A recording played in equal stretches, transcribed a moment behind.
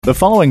The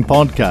following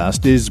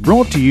podcast is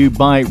brought to you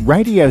by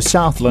Radio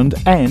Southland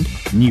and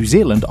New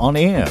Zealand On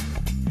Air.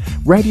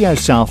 Radio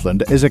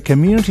Southland is a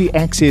community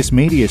access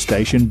media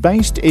station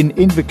based in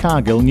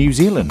Invercargill, New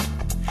Zealand.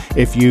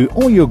 If you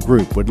or your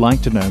group would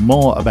like to know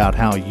more about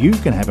how you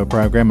can have a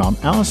program on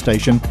our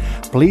station,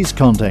 please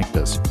contact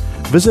us.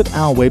 Visit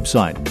our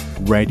website,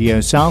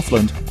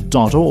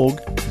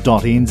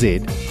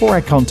 radiosouthland.org.nz, for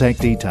our contact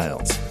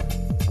details.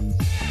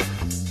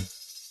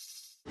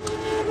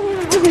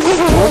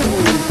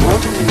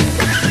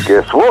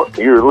 Guess what?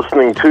 You're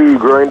listening to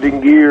Grinding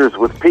Gears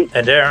with Pete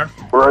And Aaron.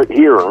 right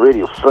here on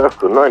Radio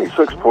Southland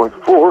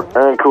 96.4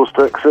 and Coast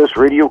Access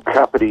Radio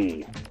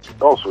Kapiti.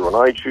 Also on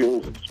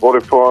iTunes and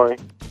Spotify,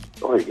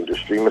 or you can just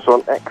stream us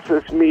on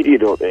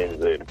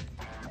accessmedia.nz.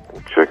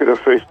 And check out our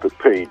Facebook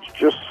page.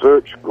 Just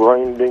search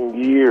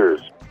Grinding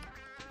Gears.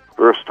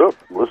 First up,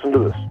 listen to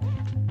this.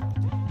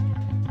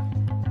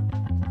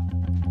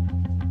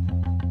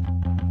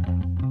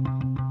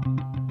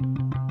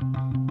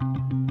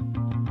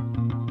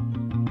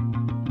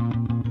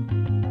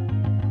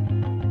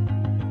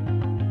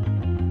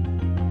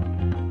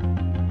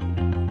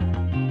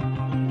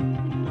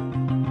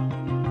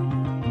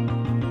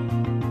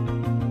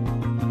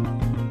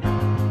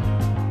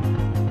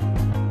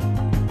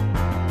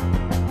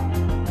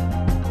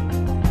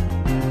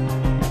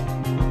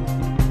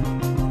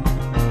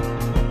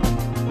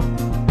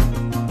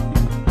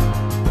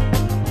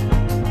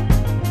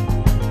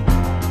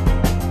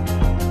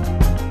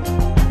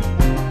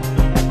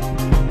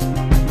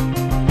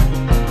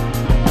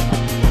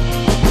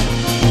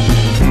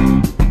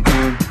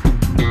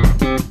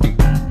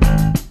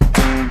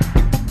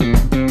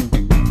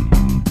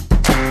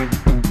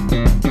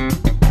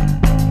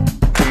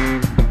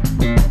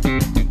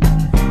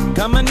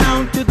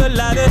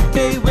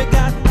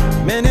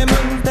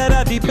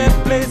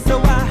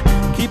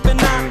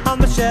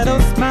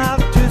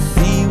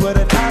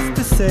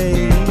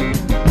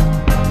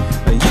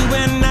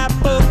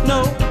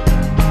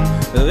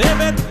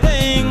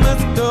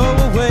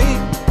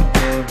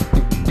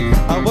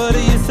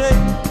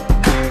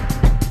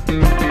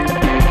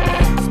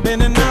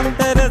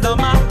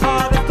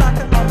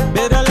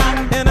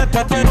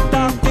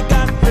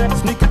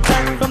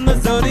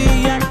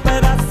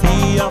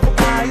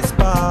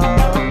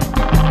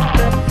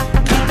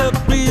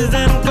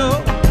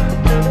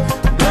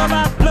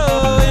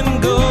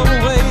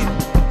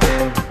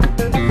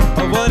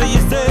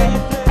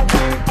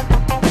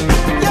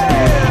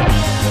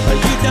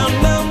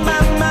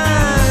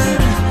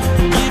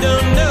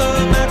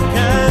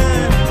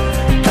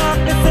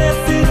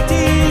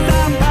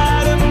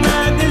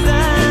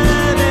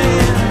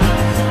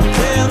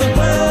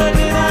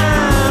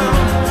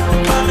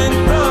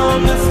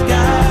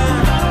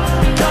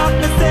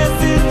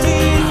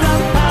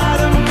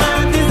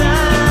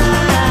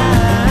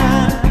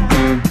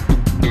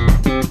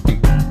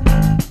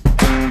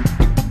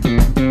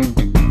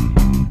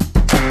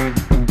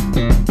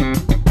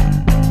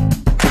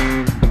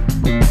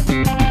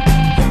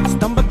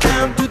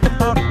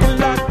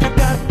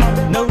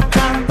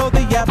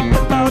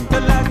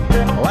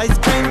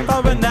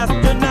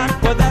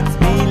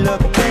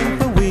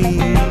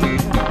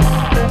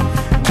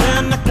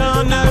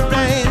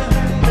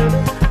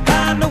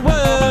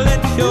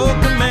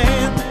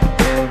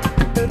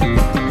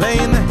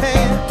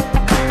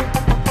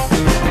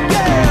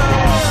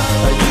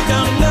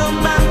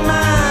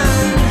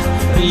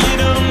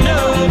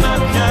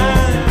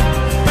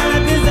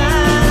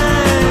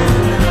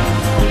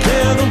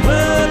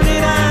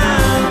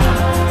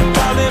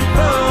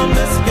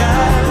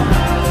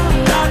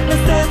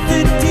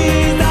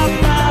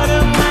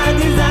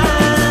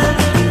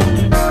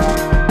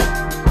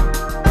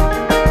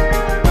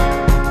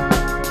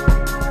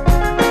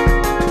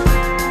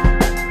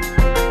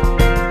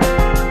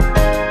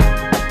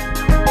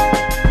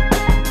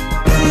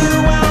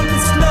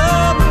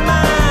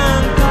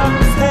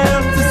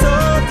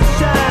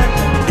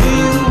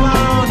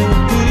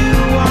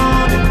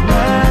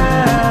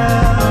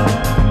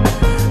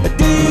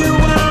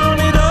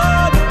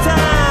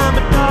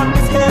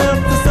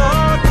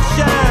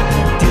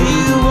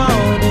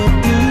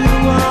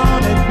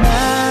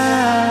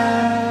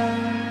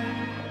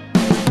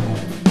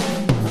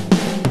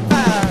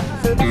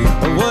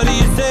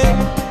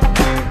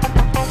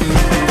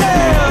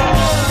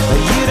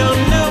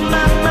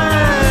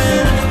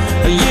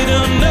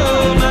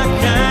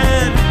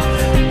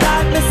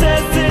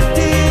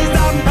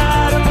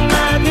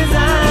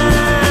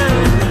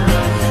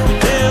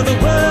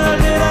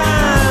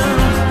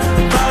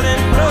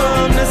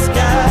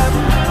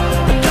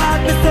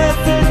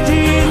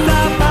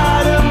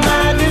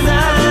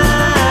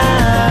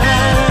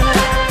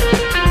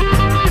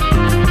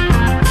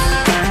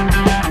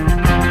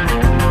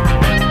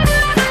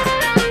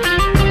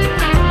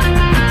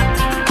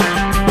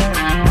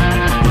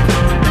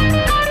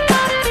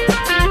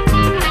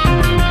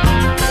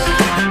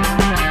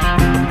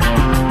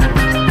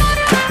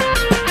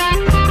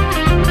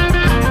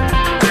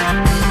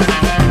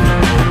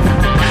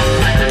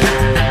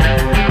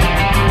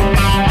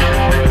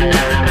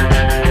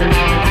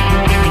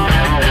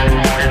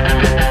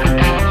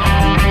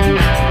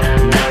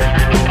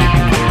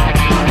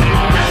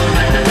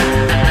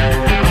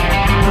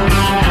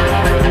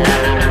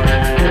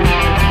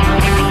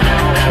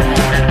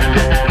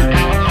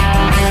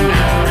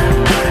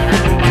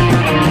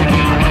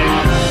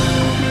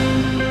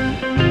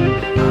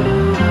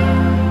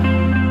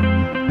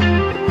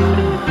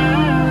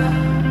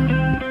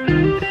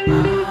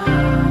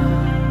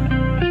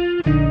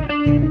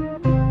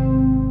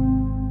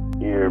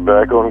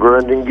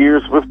 Changing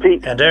gears with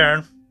Pete. And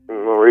Aaron.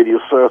 Radio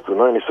South of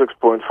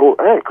 96.4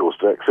 and Coast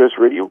Access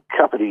Radio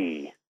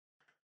Kapiti.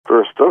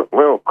 First up,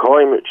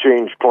 climate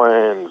change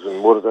plans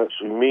and what it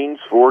actually means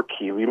for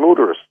Kiwi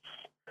motorists.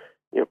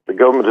 Yep, the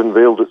government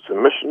unveiled its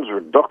emissions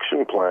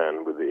reduction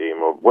plan with the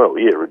aim of,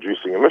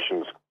 reducing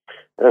emissions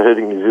and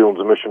hitting New Zealand's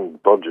emission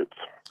budget.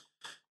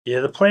 Yeah,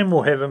 the plan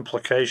will have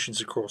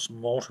implications across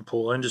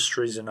multiple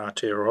industries in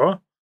Aotearoa,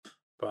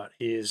 but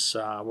here's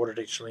what it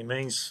actually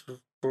means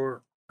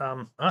for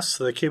us,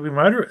 the Kiwi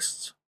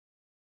motorists.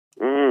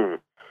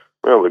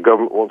 Well, the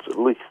government wants at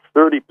least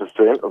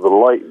 30% of the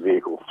light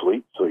vehicle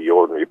fleet, so your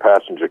ordinary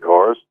passenger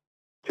cars,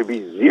 to be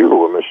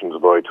zero emissions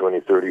by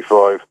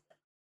 2035.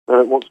 And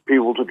it wants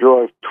people to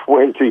drive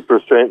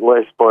 20%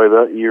 less by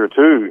that year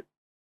too.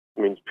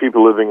 It means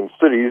people living in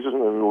cities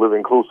and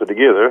living closer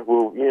together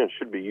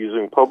should be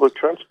using public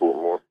transport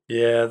more.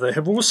 Yeah, they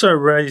have also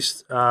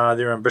raised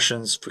their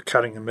ambitions for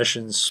cutting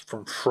emissions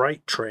from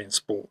freight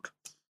transport.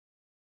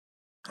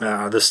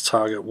 This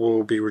target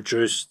will be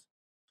reduced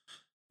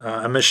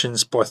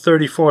emissions by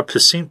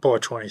 35% by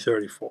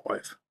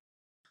 2035.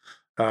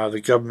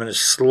 The government has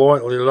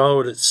slightly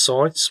lowered its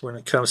sights when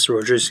it comes to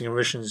reducing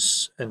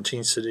emissions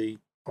intensity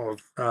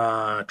of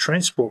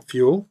transport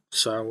fuel,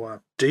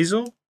 so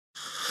diesel.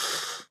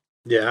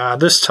 Yeah,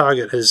 this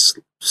target has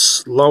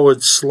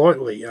lowered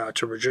slightly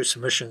to reduce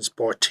emissions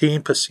by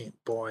 10%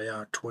 by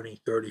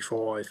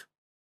 2035.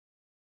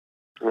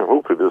 And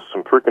hopefully there's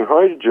some freaking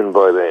hydrogen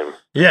by then.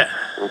 Yeah.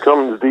 And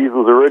Cummins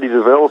Diesel's already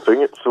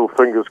developing it, so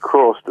fingers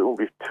crossed it won't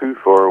be too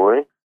far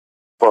away.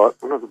 But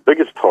one of the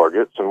biggest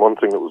targets, and one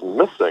thing that was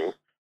missing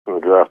from the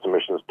draft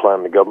emissions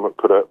plan the government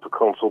put out for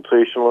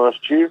consultation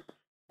last year,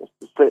 is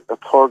to set a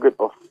target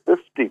of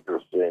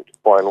 50%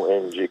 final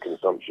energy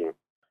consumption.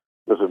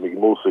 This would be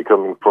mostly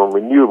coming from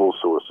renewable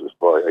sources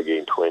by,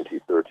 again,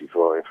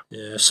 2035.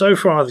 Yeah, so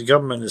far the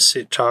government has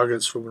set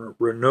targets for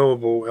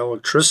renewable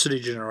electricity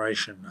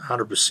generation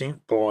 100%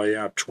 by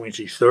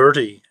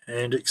 2030,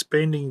 and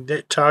expanding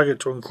that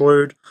target to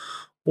include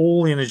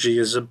all energy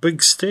is a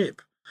big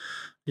step.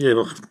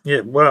 Just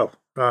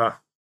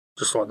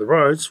like the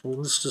roads,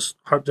 let's just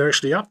hope they're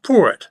actually up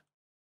for it.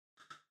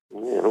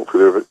 Yeah,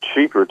 hopefully they're a bit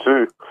cheaper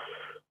too.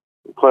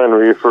 The plan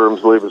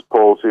reaffirms Labour's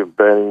policy of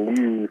banning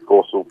new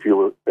fossil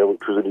fuel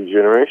electricity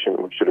generation,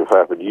 which should have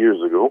happened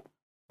years ago.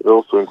 It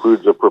also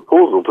includes a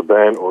proposal to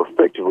ban or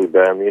effectively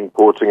ban the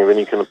importing of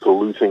any kind of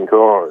polluting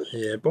cars.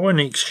 Yeah, by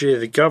next year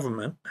the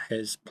government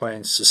has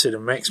plans to set a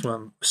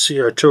maximum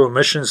CO2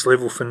 emissions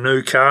level for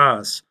new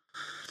cars.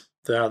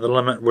 The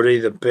limit would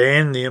either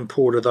ban the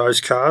import of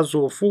those cars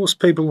or force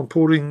people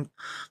importing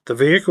the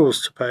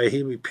vehicles to pay a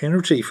heavy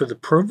penalty for the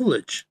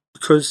privilege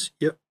because,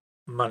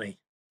 money.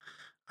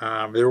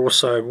 They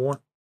also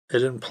want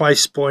it in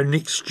place by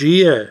next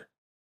year.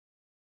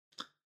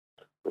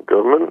 The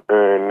government,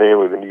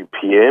 namely the new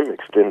PM,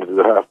 extended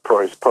the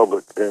half-price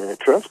public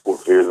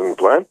transport fares in the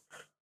plan,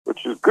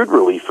 which is good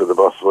relief for the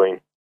bus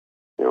lane.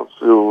 They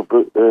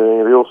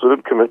also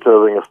did commit to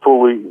having a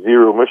fully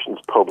zero-emissions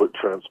public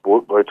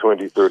transport by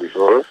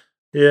 2035.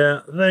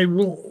 Yeah, they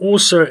will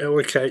also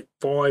allocate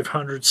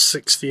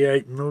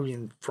 $568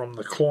 million from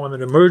the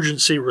Climate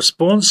Emergency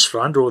Response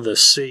Fund, or the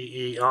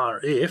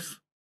CERF,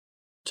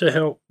 to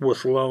help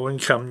with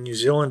low-income New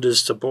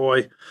Zealanders to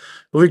buy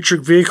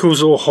electric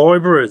vehicles or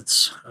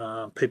hybrids.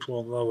 People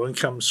on low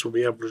incomes will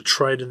be able to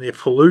trade in their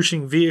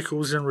polluting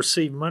vehicles and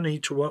receive money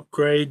to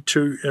upgrade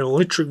to an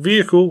electric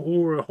vehicle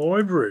or a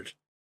hybrid.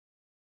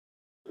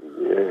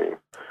 Yeah.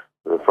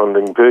 The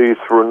funding pays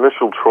for an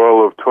initial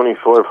trial of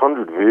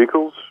 2,500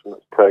 vehicles.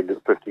 That's tagged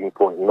at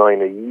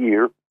 $15.9 a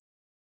year.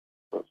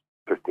 That's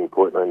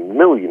 $15.9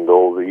 million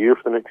a year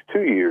for the next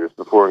 2 years,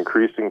 before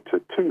increasing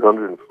to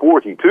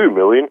 $242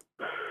 million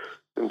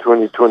in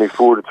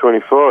 2024 to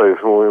 25.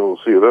 We'll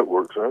see how that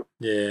works out.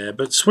 Yeah,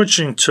 but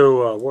switching to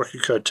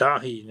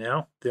Waikakotahi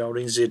now, the old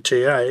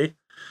NZTA,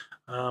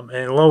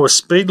 and lower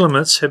speed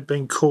limits have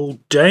been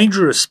called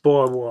dangerous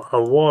by a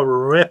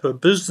Wairarapa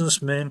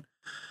businessman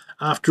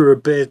after a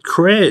bad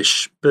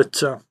crash.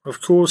 But,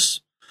 of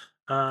course,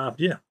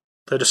 they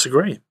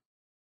disagree.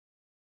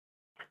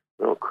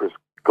 Well, Chris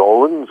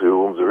Gollins,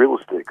 who owns a real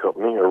estate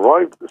company,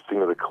 arrived at the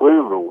scene of the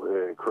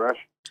Clareville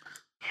crash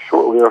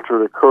shortly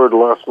after it occurred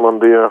last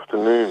Monday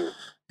afternoon.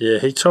 Yeah,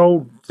 he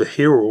told the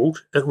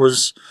Herald it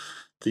was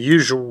the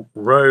usual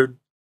road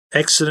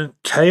accident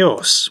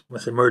chaos,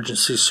 with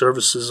emergency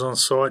services on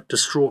site,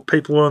 distraught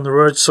people on the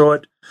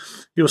roadside.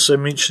 He also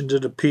mentioned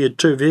it appeared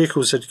two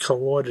vehicles had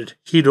collided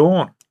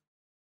head-on.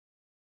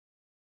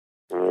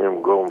 Yeah,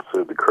 Gollins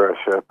said the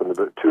crash happened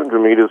about 200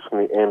 metres from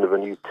the end of a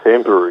new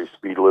temporary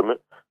speed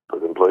limit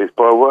put in place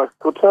by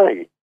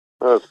Waikakotahi.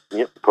 That's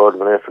part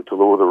of an effort to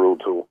lower the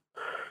road toll.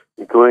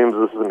 He claims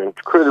this is an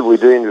incredibly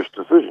dangerous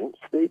decision,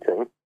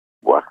 stating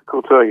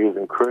Waikakotahi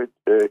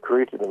has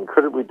created an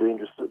incredibly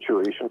dangerous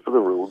situation for the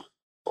roads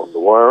on the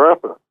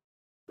Wairarapa.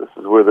 This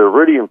is where they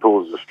already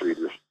imposed a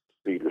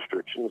speed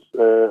restrictions,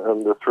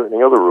 and they're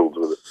threatening other roads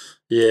with it.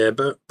 Yeah,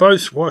 but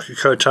both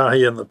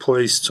Waikakotahi and the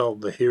police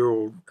told the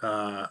Herald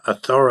a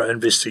thorough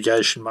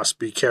investigation must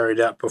be carried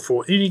out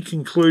before any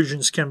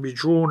conclusions can be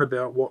drawn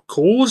about what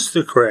caused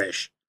the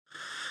crash.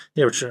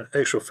 Yeah, which in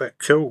actual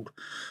fact killed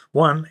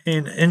 1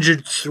 and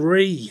injured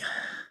 3.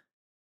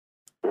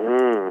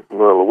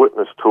 Well, a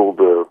witness told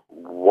the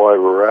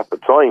Wairarapa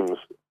Times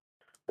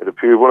it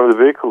appeared one of the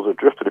vehicles had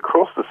drifted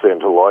across the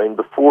centre line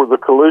before the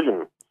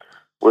collision,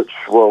 which,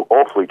 well,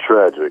 awfully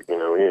tragic,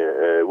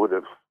 it would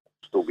have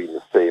still been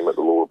the same at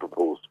the lower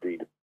proposed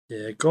speed.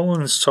 Yeah,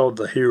 Gollins told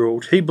the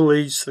Herald he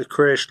believes the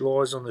crash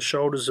lies on the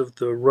shoulders of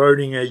the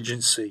roading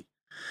agency,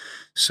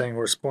 saying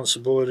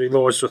responsibility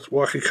lies with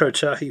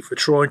Waikakotahi for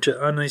trying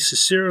to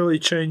unnecessarily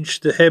change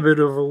the habit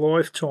of a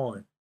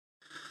lifetime.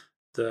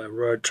 The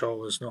road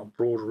toll is not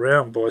brought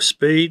around by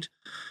speed.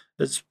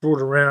 It's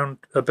brought around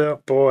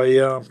about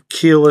by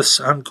careless,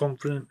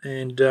 unconfident,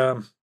 and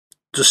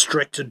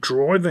distracted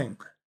driving.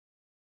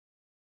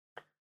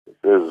 It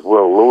says,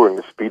 well, lowering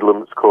the speed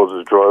limits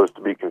causes drivers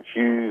to be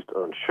confused,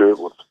 unsure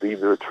what speed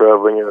they're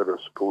travelling at or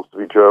supposed to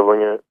be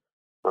travelling at,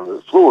 and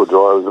the slower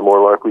drivers are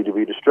more likely to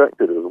be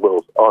distracted as well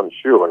as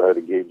unsure on how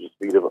to gauge the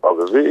speed of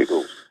other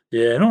vehicles.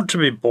 Yeah, not to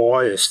be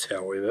biased,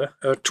 however,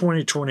 a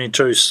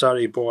 2022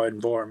 study by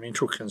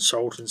environmental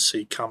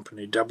consultancy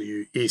company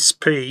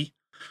WSP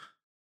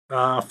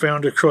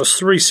found across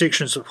 3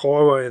 sections of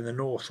highway in the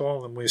North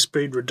Island where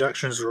speed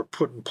reductions were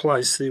put in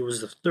place, there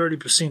was a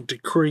 30%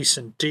 decrease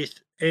in death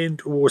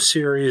and or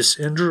serious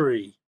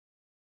injury.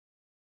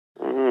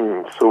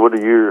 So what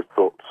are your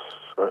thoughts,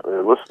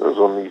 listeners,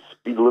 on these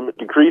speed limit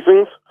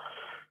decreasings?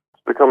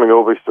 It's becoming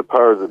obvious the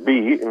powers that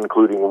be,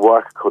 including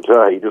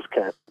Waikakotahi, just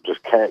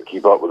can't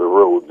keep up with the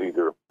roads,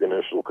 either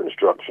initial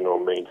construction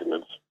or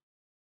maintenance.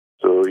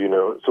 So,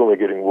 it's only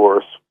getting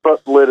worse.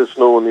 But let us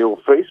know on the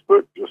old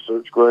Facebook. Just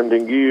search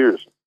Grinding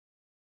Gears.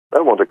 I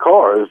want a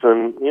cars,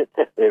 and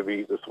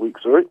maybe this week,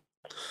 sorry.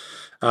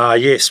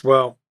 Yes,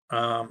 well,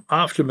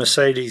 after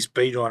Mercedes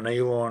beat on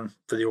Elon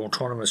for the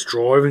autonomous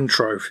driving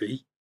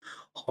trophy,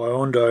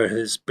 Hyundai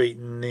has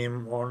beaten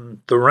them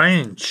on the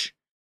range.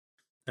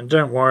 And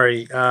don't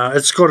worry,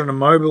 it's got an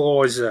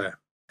immobiliser.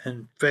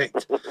 In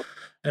fact,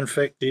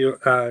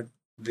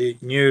 the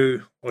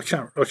new, I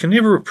can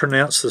never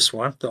pronounce this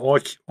one, the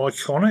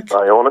Ioniq.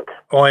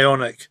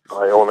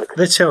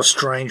 That's how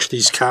strange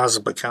these cars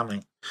are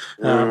becoming.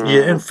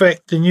 In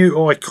fact, the new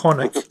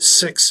Ioniq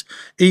 6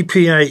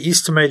 EPA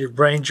estimated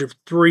range of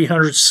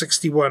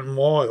 361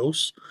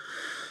 miles.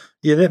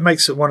 Yeah, that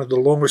makes it one of the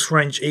longest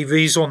range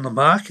EVs on the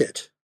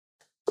market.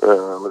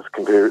 Let's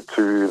compare it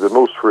to the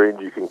most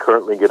range you can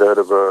currently get out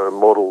of a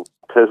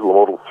Tesla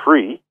Model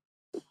 3.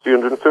 It's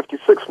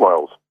 356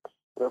 miles.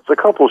 That's a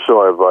couple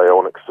shy of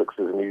Ioniq 6's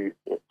new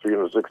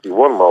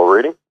 361-mile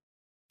rating,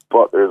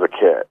 but there's a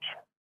catch.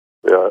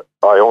 The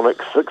Ioniq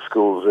 6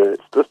 goes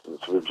its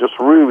distance with just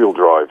rear-wheel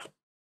drive,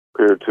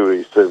 compared to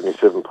a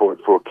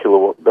 77.4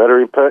 kilowatt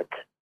battery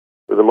pack.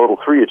 Where the Model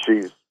 3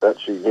 achieves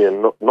actually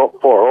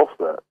not far off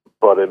that,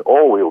 but in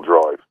all-wheel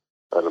drive,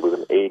 and with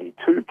an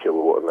 82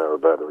 kilowatt an hour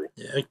battery.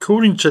 Yeah,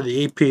 according to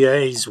the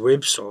EPA's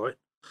website,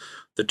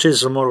 the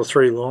Tesla Model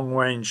 3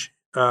 long-range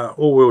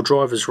all-wheel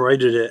drive is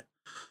rated at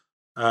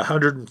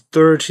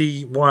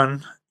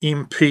 131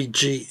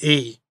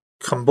 mpge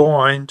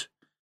combined,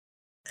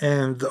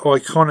 and the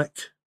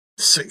Ioniq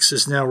 6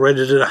 is now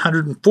rated at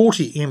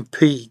 140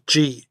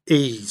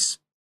 mpges.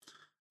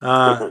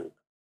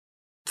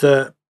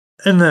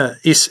 In the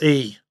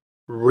SE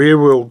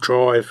rear-wheel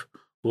drive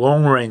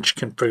long-range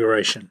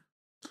configuration,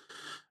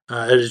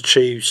 it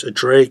achieves a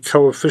drag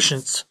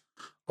coefficient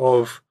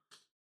of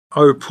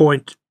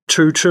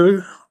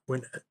 0.22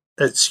 when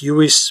its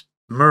US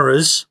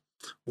mirrors,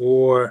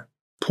 or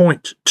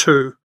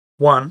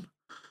 0.21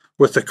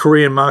 with the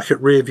Korean market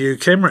rear view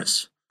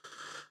cameras.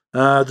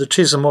 The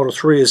Tesla Model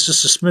 3 is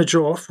just a smidge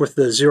off with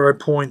the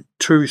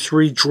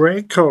 0.23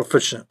 drag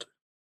coefficient.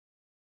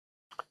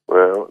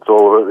 Well, it's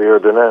all about the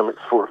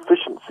aerodynamics for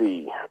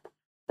efficiency.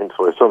 Hence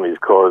why some of these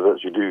cars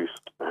actually do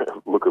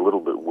look a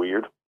little bit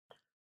weird.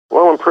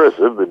 While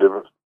impressive, the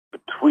difference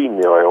between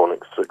the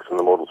Ioniq 6 and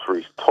the Model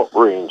 3's top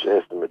range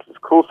estimates is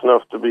close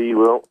enough to be,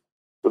 well,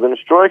 within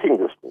striking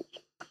distance.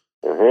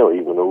 And hell,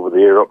 even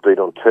over-the-air update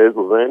on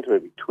Tesla's end to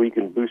maybe tweak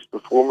and boost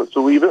performance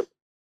a wee bit,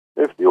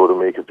 if the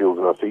automaker feels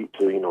enough heat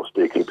to,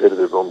 stay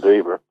competitive on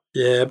paper.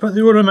 Yeah, but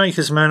the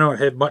automakers may not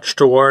have much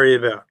to worry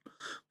about.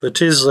 But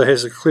Tesla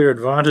has a clear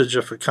advantage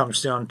if it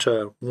comes down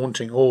to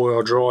wanting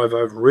all-wheel drive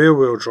over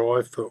rear-wheel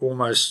drive for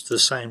almost the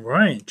same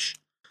range.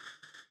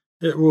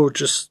 It will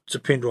just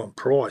depend on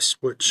price,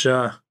 which,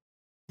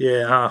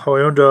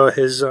 Hyundai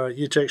has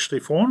yet to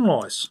actually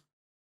finalise.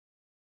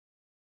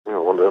 I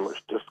wonder how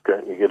much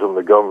discount you get on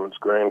the government's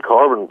grand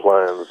carbon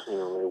plans, the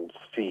old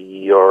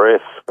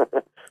CERF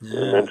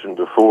you mentioned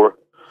before.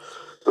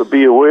 But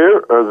be aware,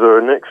 as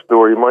our next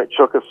story might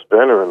chuck a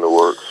spanner in the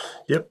works.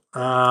 Yep,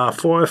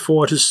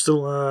 firefighters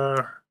still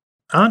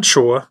aren't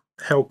sure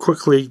how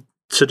quickly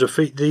to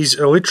defeat these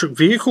electric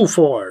vehicle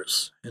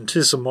fires, and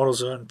Tesla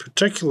models in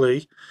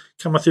particularly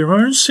come with their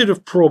own set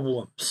of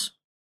problems.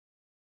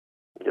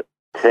 Yep.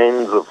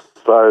 Tens of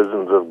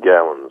thousands of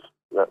gallons.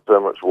 That's how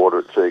much water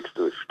it takes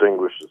to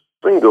extinguish a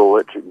single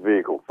electric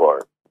vehicle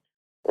fire.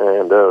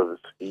 And as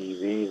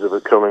EVs are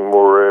becoming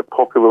more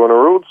popular on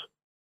our roads,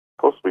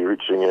 possibly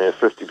reaching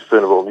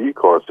 50% of all new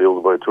car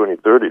sales by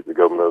 2030, the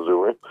government has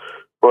earlier,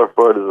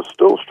 firefighters are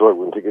still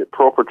struggling to get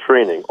proper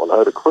training on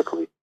how to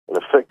quickly and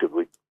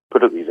effectively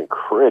put out these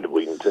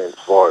incredibly intense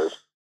fires.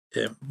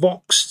 Yeah,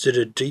 Vox did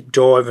a deep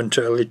dive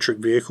into electric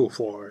vehicle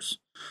fires.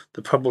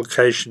 The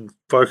publication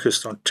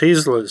focused on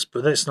Teslas,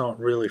 but that's not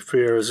really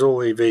fair, as all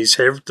EVs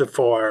have the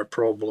fire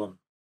problem.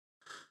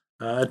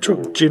 It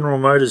took General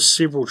Motors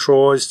several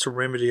tries to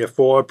remedy a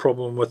fire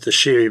problem with the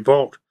Chevy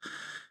Volt,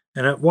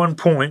 and at one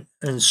point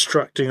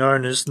instructing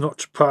owners not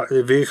to park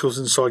their vehicles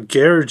inside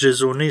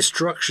garages or near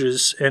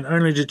structures and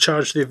only to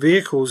charge their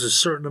vehicles a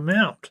certain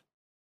amount.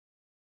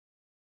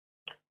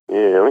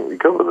 Yeah, I think we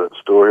covered that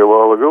story a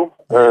while ago.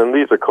 And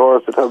these are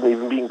cars that haven't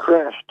even been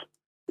crashed.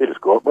 They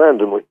just go up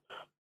randomly.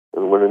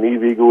 And when an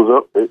EV goes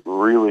up, it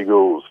really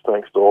goes,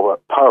 thanks to all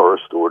that power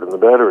stored in the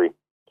battery.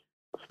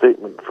 A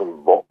statement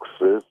from Vox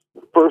says,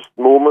 the first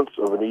moments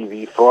of an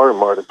EV fire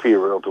might appear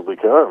relatively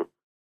calm,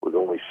 with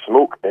only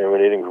smoke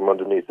emanating from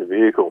underneath the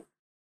vehicle.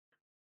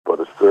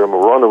 But as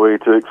thermal runaway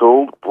takes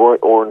hold, bright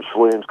orange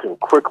flames can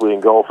quickly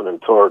engulf an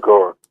entire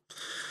car.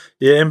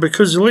 Yeah, and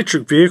because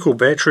electric vehicle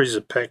batteries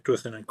are packed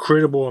with an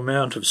incredible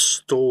amount of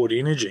stored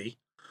energy,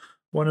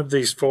 one of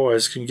these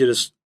fires can get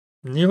us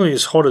nearly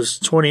as hot as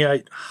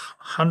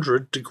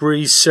 2,800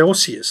 degrees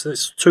Celsius.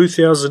 That's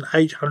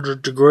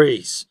 2,800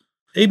 degrees.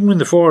 Even when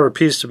the fire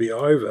appears to be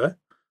over,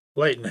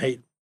 latent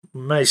heat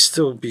may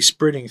still be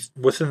spreading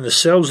within the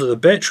cells of the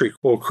battery,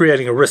 or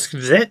creating a risk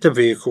that the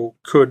vehicle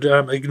could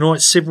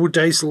ignite several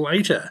days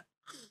later.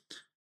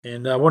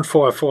 And one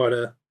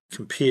firefighter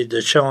compared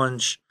the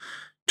challenge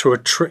to a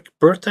trick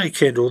birthday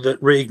candle that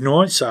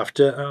reignites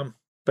after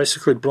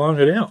basically blowing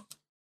it out.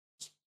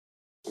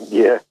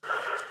 Yeah.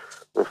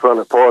 The fun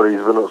at parties,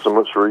 but not so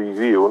much for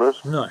EV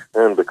owners. No.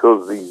 And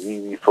because these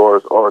EV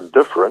fires are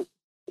different,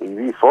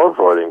 EV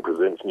firefighting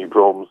presents new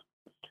problems.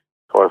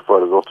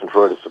 Firefighters often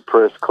try to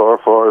suppress car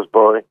fires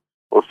by,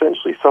 well,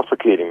 essentially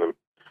suffocating them.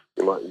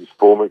 They might use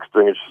foam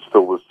extinguishers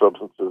filled with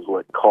substances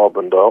like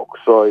carbon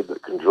dioxide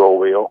that can draw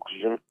away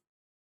oxygen,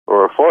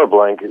 or a fire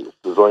blanket that's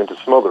designed to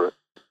smother it.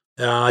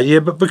 Yeah,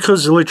 but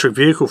because electric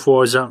vehicle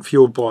fires aren't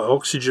fueled by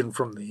oxygen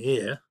from the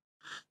air,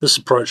 this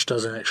approach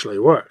doesn't actually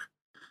work.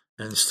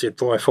 Instead,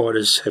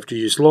 firefighters have to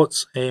use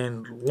lots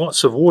and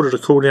lots of water to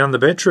cool down the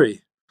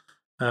battery.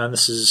 And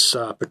this is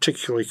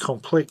particularly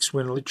complex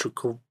when electric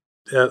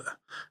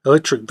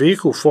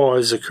vehicle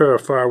fires occur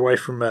far away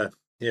from a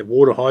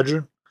water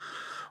hydrant,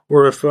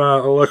 or if a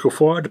local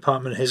fire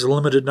department has a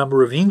limited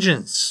number of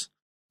engines.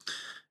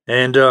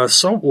 And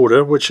salt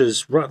water, which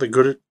is rather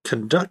good at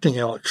conducting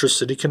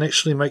electricity, can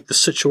actually make the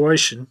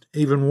situation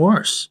even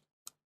worse.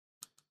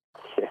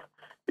 Yeah.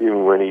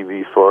 Even when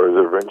EV fires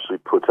are eventually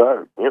put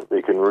out,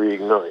 they can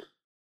reignite.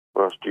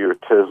 Last year, a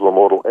Tesla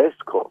Model S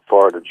caught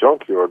fire at a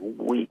junkyard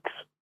weeks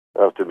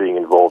after being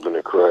involved in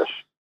a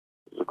crash.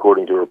 This is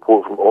according to a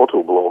report from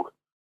Autoblog.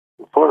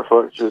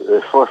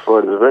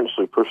 Firefighters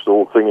eventually pushed the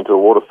whole thing into a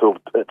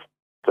water-filled pit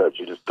that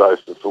actually just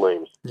doused in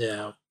flames.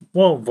 Yeah.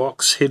 While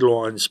Vox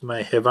headlines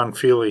may have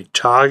unfairly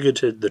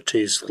targeted the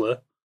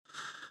Tesla,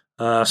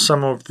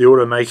 some of the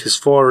automaker's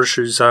fire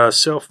issues are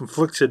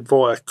self-inflicted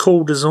via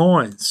cool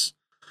designs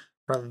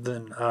rather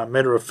than a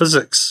matter of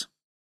physics.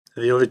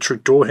 The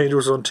electric door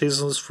handles on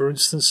Teslas, for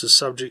instance, are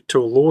subject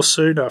to a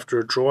lawsuit after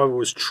a driver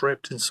was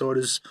trapped inside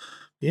his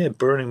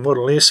burning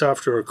Model S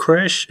after a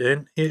crash,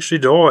 and he actually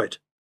died.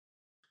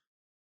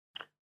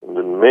 And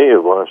in May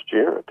of last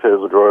year, a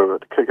Tesla driver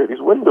had to kick out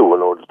his window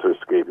in order to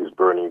escape his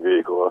burning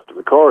vehicle after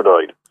the car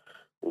died,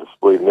 and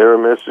displayed an error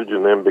message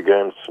and then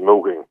began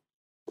smoking.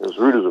 As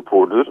Reuters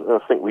reported it, I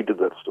think we did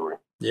that story.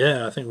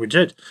 Yeah, I think we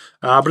did.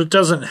 But it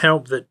doesn't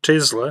help that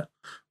Tesla,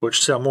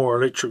 which sell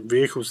more electric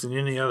vehicles than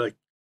any other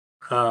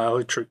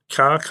electric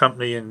car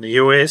company in the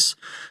US,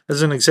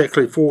 isn't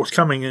exactly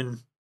forthcoming in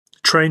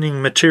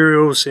training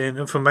materials and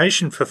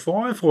information for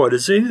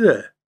firefighters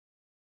either.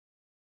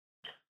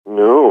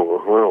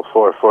 No, well,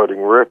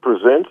 firefighting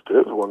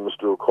representative, one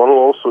Mr. O'Connell,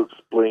 also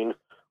explained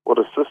what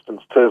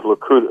assistance Tesla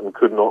could and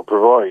could not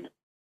provide.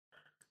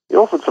 He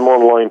offered some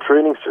online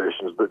training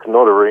sessions, but could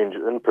not arrange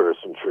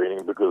in-person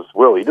training because,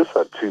 well, he just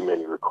had too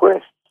many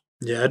requests.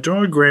 Yeah, a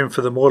diagram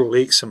for the Model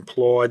X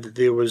implied that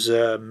there was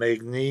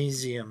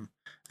magnesium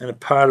in a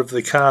part of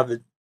the car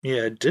that,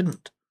 it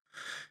didn't.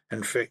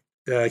 In fact,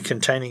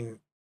 containing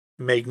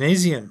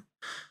magnesium.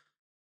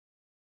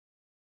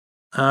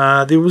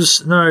 There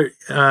was no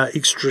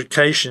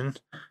extrication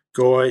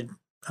guide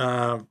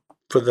for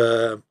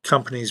the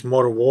company's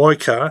Model Y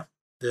car.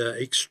 The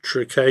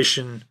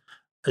extrication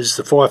is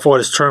the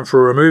firefighter's term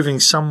for removing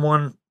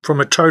someone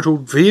from a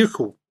totaled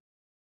vehicle.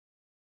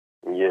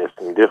 Yes,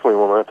 you definitely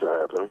want that to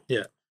happen.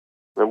 Yeah.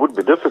 It would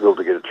be difficult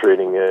to get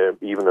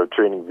even a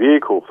training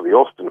vehicle for the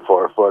Austin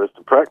firefighters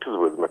to practice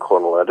with,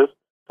 McConnell added,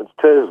 since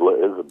Tesla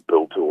is a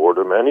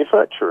built-to-order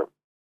manufacturer.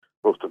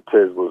 Most of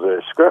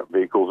Tesla's scrap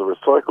vehicles are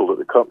recycled at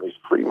the company's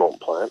Fremont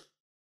plant,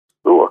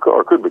 though a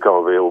car could become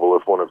available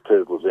if one of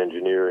Tesla's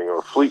engineering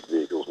or fleet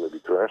vehicles may be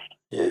crashed.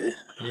 Yeah.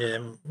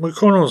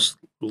 McConnell's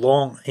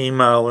long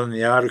email in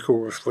the article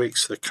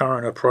reflects the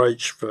current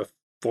approach for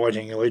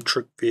fighting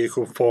electric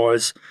vehicle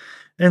fires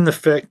and the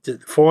fact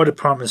that fire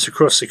departments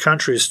across the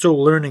country are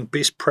still learning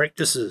best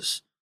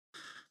practices.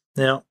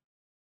 Now,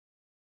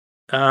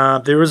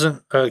 there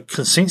isn't a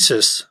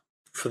consensus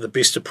for the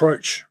best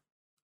approach.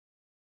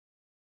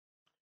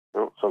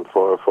 Well, some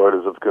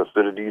firefighters have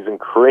considered using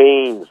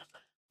cranes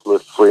to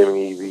lift flaming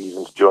EVs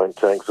into giant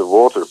tanks of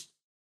water,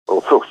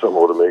 although some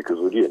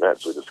automakers would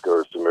naturally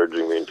discourage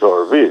submerging the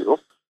entire vehicle.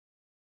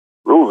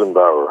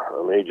 Rosenbauer,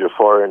 a major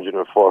fire engine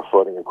and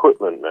firefighting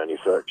equipment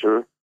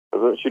manufacturer,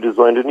 has actually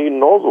designed a new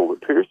nozzle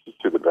that pierces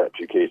through the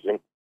battery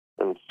casing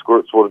and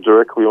squirts water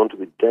directly onto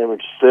the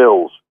damaged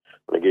cells.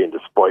 And again,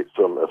 despite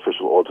some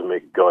official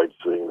automaker guides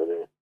saying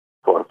that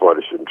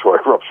firefighters shouldn't try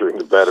rupturing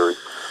the battery.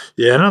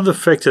 Yeah, another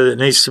factor that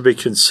needs to be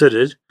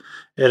considered,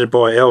 added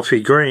by Alfie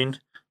Green,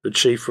 the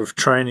chief of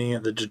training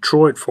at the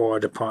Detroit Fire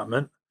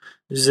Department,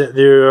 is that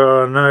there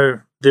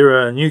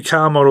are new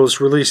car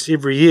models released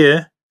every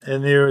year,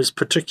 and there is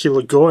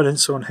particular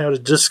guidance on how to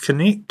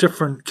disconnect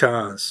different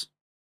cars.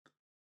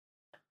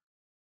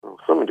 Well,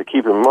 something to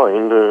keep in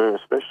mind,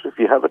 especially if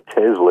you have a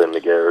Tesla in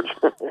the garage.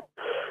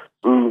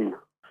 Boom.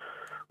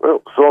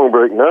 Well, song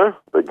break now,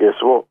 but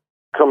guess what?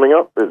 Coming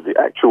up is the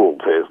actual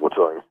Tesla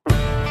time.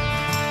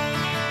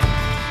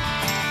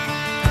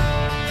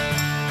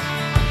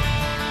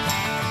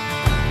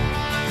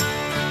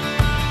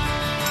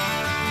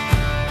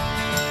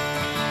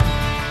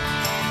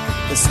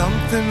 There's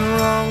something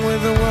wrong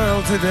with the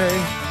world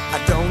today. I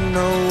don't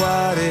know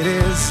what it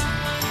is.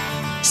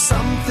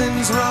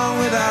 Something's wrong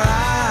with our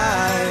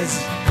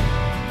eyes.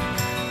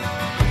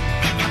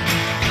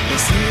 We're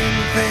seeing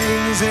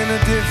things in a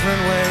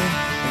different way,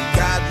 and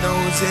God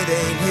knows it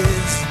ain't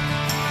his.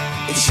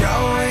 It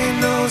sure ain't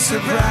no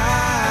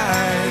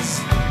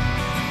surprise.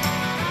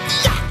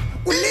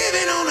 We're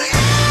living on the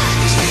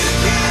edge. You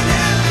can't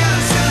help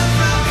yourself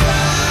from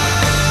falling.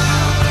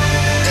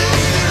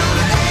 Living on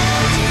the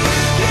edge.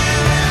 You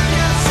can't help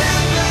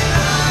yourself at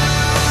all.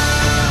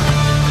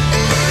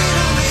 Living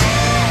on the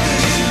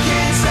edge. You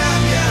can't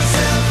stop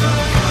yourself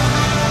from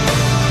falling.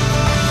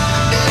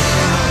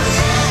 Living on the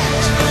edge.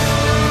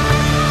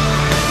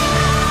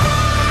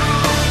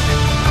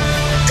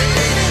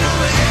 Living on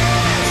the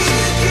edge.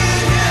 You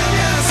can't help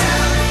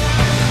yourself.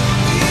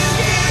 You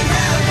can't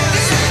help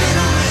yourself.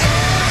 Living on the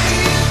edge.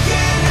 You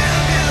can't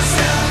help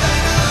yourself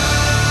at all.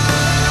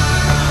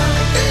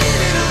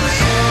 Living on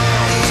the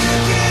edge. You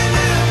can't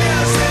help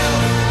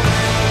yourself.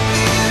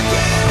 You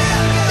can't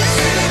help yourself.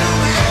 Living on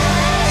the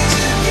edge.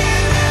 You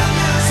can't help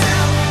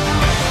yourself. You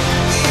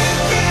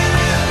can't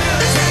help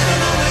yourself. Living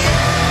on the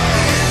edge.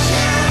 You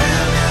can't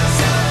help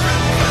yourself from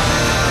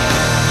falling.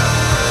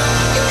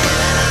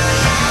 Living on the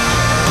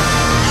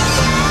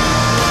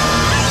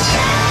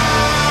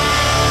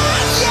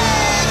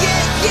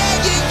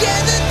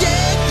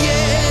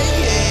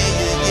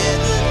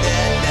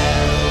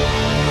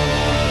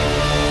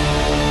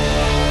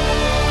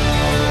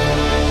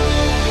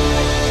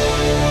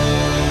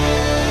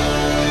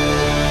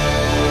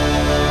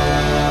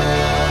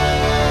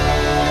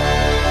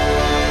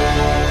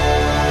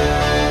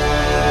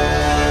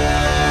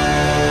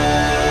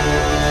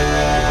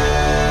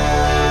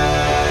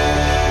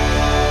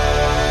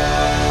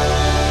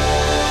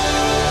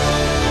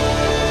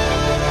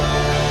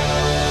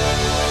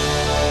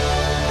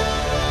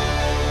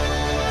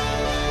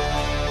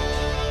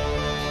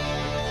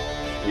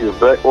You're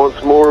back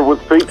once more with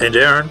Pete. And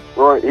Aaron,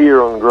 Right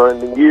here on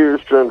Grinding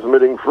Gears,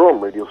 transmitting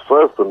from Radio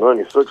South on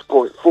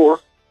 96.4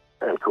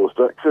 and Coast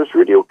Access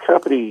Radio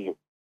Capity.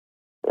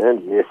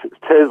 And yes, it's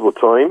Tesla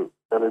time,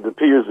 and it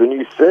appears the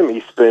new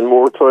semis spend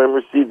more time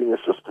receiving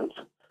assistance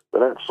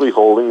than actually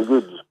hauling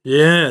goods.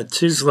 yeah,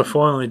 Tesla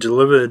finally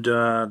delivered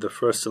the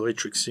first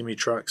electric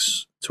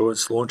semi-trucks to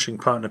its launching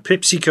partner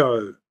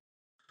PepsiCo.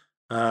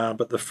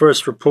 But the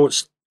first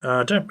reports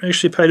don't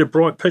actually paint a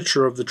bright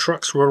picture of the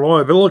truck's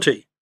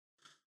reliability.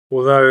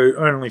 Although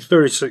only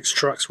 36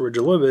 trucks were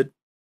delivered,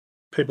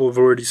 people have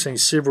already seen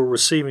several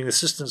receiving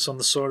assistance on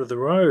the side of the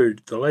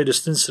road. The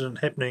latest incident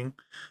happening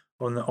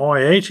on the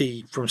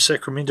I-80 from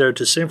Sacramento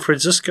to San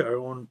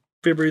Francisco on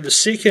February the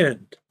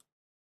 2nd.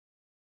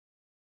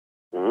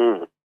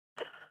 Well,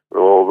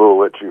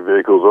 although electric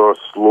vehicles are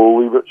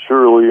slowly but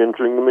surely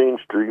entering the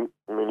mainstream,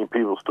 many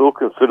people still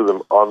consider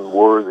them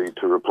unworthy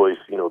to replace,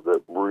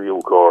 the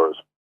real cars.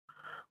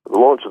 With the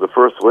launch of the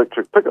first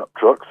electric pickup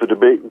trucks, the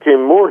debate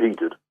became more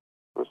heated.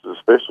 This is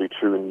especially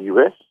true in the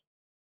US.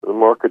 The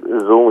market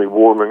is only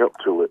warming up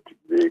to electric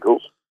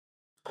vehicles.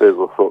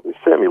 Tesla thought the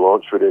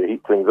semi-launch would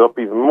heat things up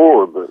even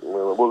more, but,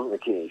 well, it wasn't the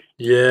case.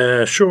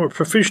 Yeah, sure, a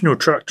professional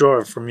truck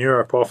driver from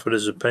Europe offered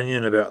his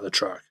opinion about the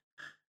truck,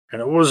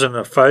 and it wasn't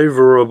a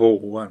favourable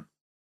one.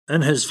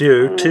 In his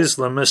view,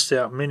 Tesla missed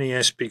out many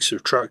aspects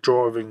of truck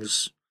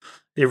driving's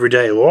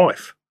everyday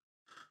life.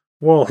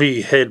 While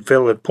he had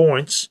valid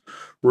points,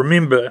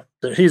 remember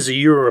that he's a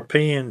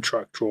European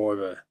truck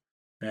driver,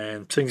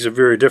 and things are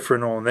very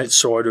different on that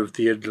side of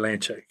the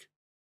Atlantic.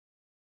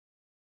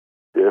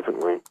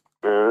 Definitely.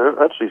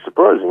 Actually,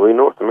 surprisingly,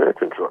 North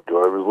American truck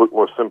drivers look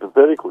more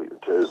sympathetically to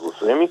Tesla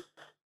Semi,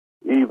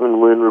 even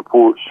when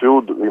reports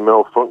showed that they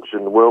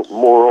malfunctioned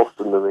more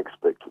often than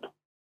expected.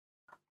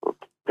 Well,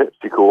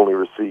 PepsiCo only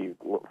received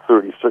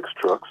 36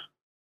 trucks.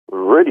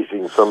 We've already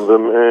seen some of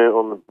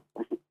them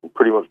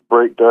pretty much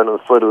break down on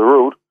the side of the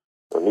road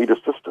and need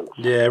assistance.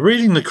 Yeah,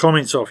 reading the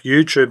comments off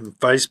YouTube and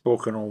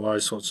Facebook and all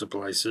those sorts of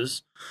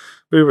places,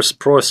 we were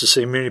surprised to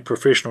see many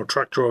professional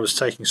truck drivers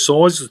taking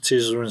sides with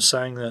Tesla and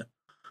saying that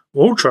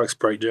all trucks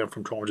break down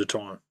from time to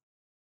time.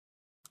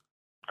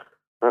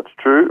 That's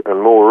true, and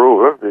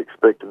moreover, they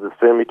expected the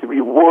Semi to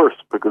be worse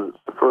because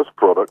it's the first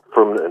product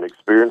from an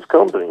inexperienced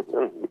company,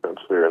 and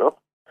that's fair enough.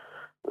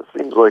 It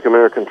seems like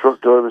American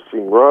truck drivers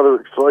seem rather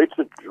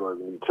excited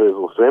driving the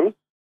Tesla Semi,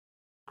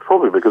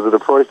 probably because of the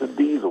price of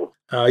diesel.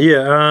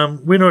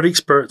 We're not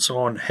experts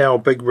on how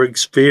big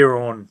rigs fare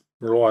on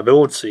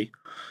reliability,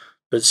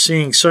 but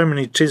seeing so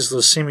many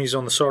Tesla Semis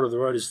on the side of the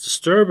road is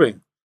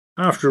disturbing.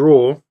 After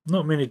all,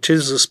 not many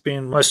Teslas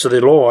spend most of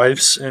their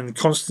lives in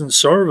constant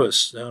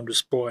service,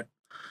 despite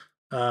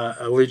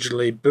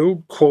allegedly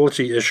build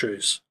quality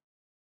issues.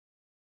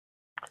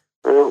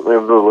 Well,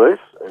 nevertheless,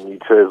 a new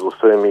Tesla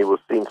Semi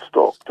was seen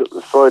stopped at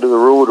the side of the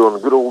road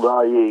on good old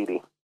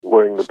I-80,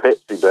 wearing the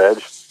Pepsi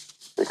badge.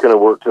 They kind of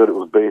worked out it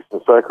was based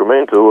in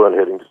Sacramento and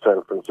heading to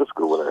San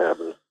Francisco when it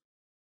happened.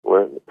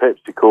 When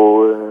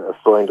PepsiCo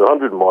assigned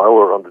 100-mile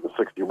or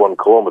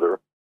 161-kilometer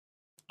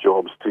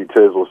jobs to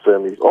Tesla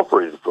Semis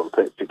operated from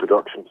Pepsi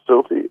production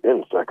facility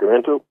in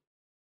Sacramento,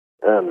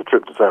 and the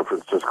trip to San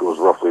Francisco was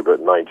roughly about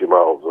 90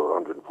 miles or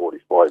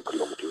 145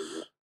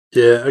 kilometers.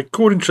 Yeah,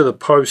 according to the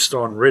post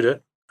on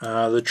Reddit,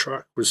 the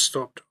truck was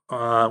stopped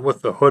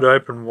with the hood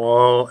open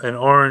while an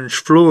orange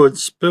fluid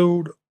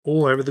spilled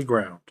all over the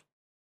ground.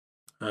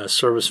 A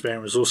service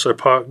van was also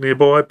parked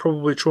nearby,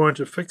 probably trying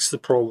to fix the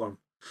problem.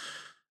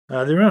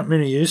 There aren't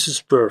many uses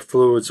for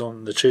fluids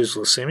on the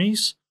Tesla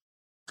Semis,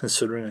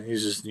 considering it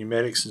uses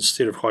pneumatics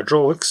instead of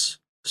hydraulics.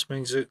 This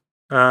means it,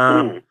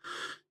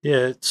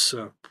 it's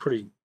a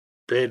pretty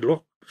bad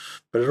look,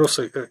 but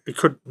it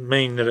could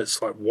mean that it's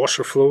like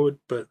washer fluid,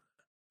 but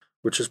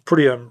which is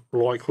pretty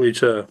unlikely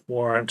to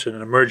warrant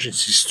an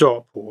emergency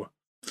stop, or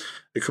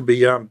it could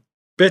be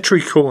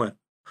battery coolant,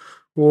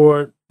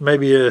 or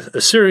maybe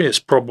a serious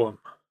problem.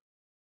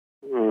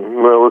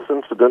 Well, this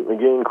incident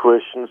again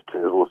questions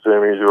Tesla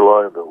Semi's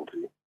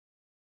reliability.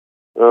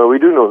 We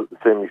do know that the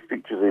Semi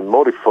features a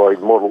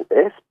modified Model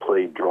S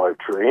Plaid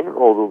drivetrain,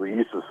 although the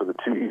uses for the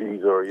two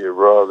EVs are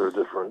rather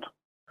different.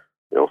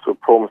 They also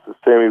promised the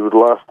Semi would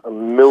last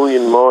 1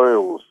 million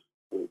miles.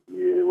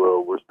 Yeah,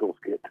 well, we're still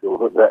skeptical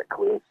about that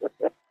claim.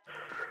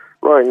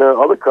 Right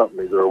now, other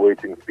companies are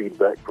awaiting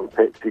feedback from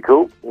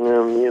PepsiCo.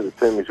 The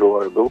Semi's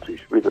reliability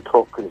should be the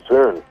top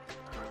concern.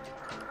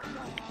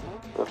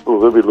 I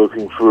suppose they'll be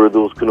looking for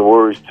those kind of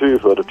worries too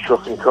if they had a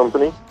trucking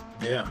company.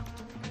 Yeah.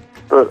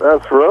 But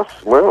as for us,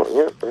 well,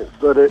 it's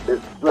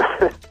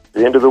the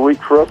end of the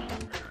week for us.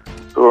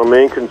 So our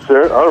main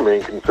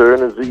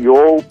concern is that you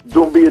all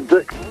don't be a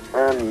dick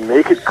and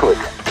make it click.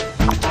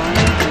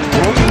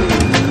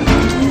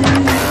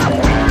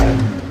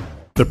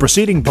 The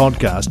preceding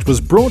podcast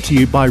was brought to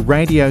you by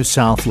Radio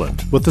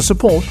Southland with the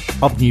support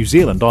of New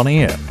Zealand On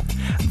Air.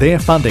 Their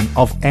funding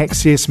of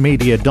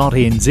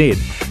accessmedia.nz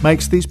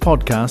makes these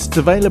podcasts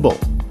available.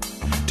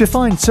 To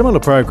find similar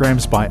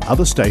programs by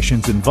other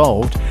stations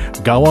involved,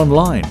 go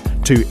online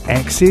to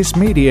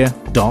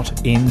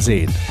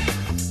accessmedia.nz.